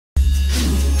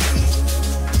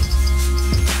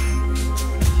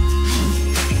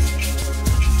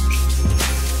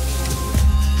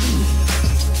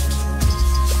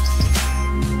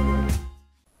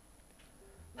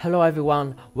Hello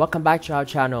everyone, welcome back to our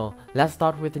channel. Let's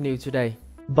start with the news today.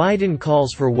 Biden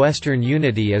calls for Western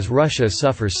unity as Russia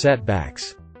suffers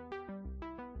setbacks.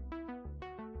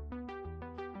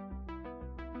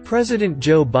 President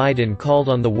Joe Biden called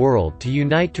on the world to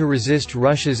unite to resist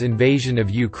Russia's invasion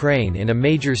of Ukraine in a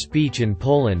major speech in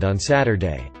Poland on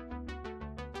Saturday.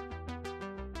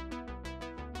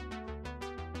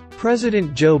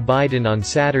 President Joe Biden on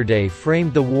Saturday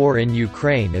framed the war in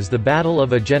Ukraine as the battle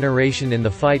of a generation in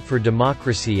the fight for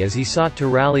democracy as he sought to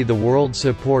rally the world's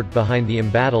support behind the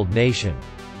embattled nation.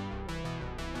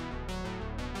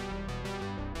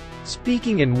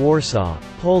 Speaking in Warsaw,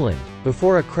 Poland,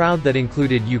 before a crowd that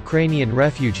included Ukrainian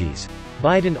refugees,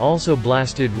 Biden also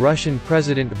blasted Russian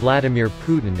President Vladimir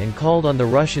Putin and called on the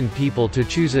Russian people to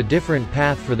choose a different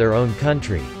path for their own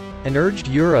country, and urged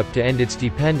Europe to end its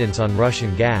dependence on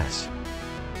Russian gas.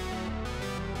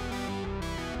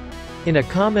 In a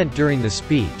comment during the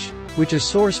speech, which a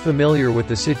source familiar with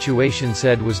the situation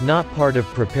said was not part of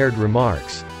prepared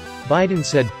remarks, Biden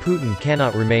said Putin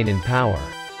cannot remain in power.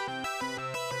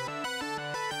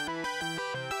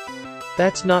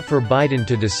 That's not for Biden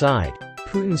to decide,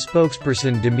 Putin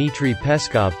spokesperson Dmitry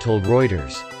Peskov told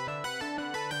Reuters.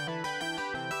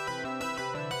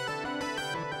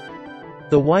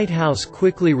 The White House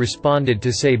quickly responded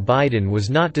to say Biden was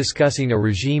not discussing a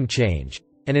regime change,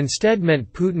 and instead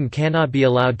meant Putin cannot be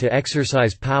allowed to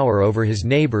exercise power over his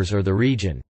neighbors or the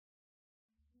region.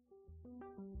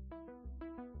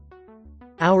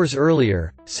 Hours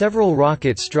earlier, several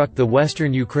rockets struck the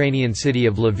western Ukrainian city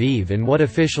of Lviv in what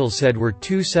officials said were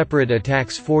two separate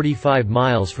attacks 45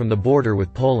 miles from the border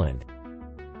with Poland.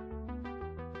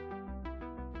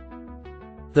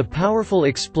 The powerful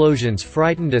explosions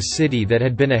frightened a city that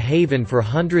had been a haven for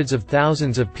hundreds of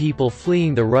thousands of people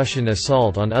fleeing the Russian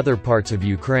assault on other parts of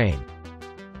Ukraine.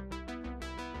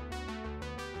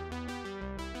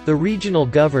 The regional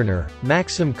governor,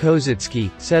 Maxim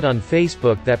Kozycki, said on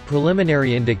Facebook that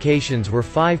preliminary indications were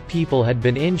 5 people had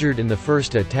been injured in the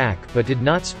first attack but did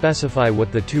not specify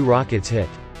what the 2 rockets hit.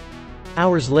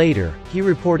 Hours later, he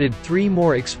reported 3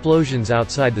 more explosions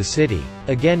outside the city,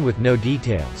 again with no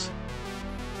details.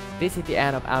 This is the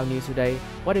end of our news today.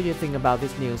 What do you think about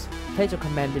this news? Place your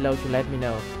comment below to let me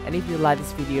know. And if you like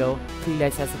this video, please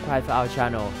like and subscribe to our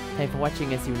channel. Thanks for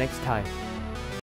watching and see you next time.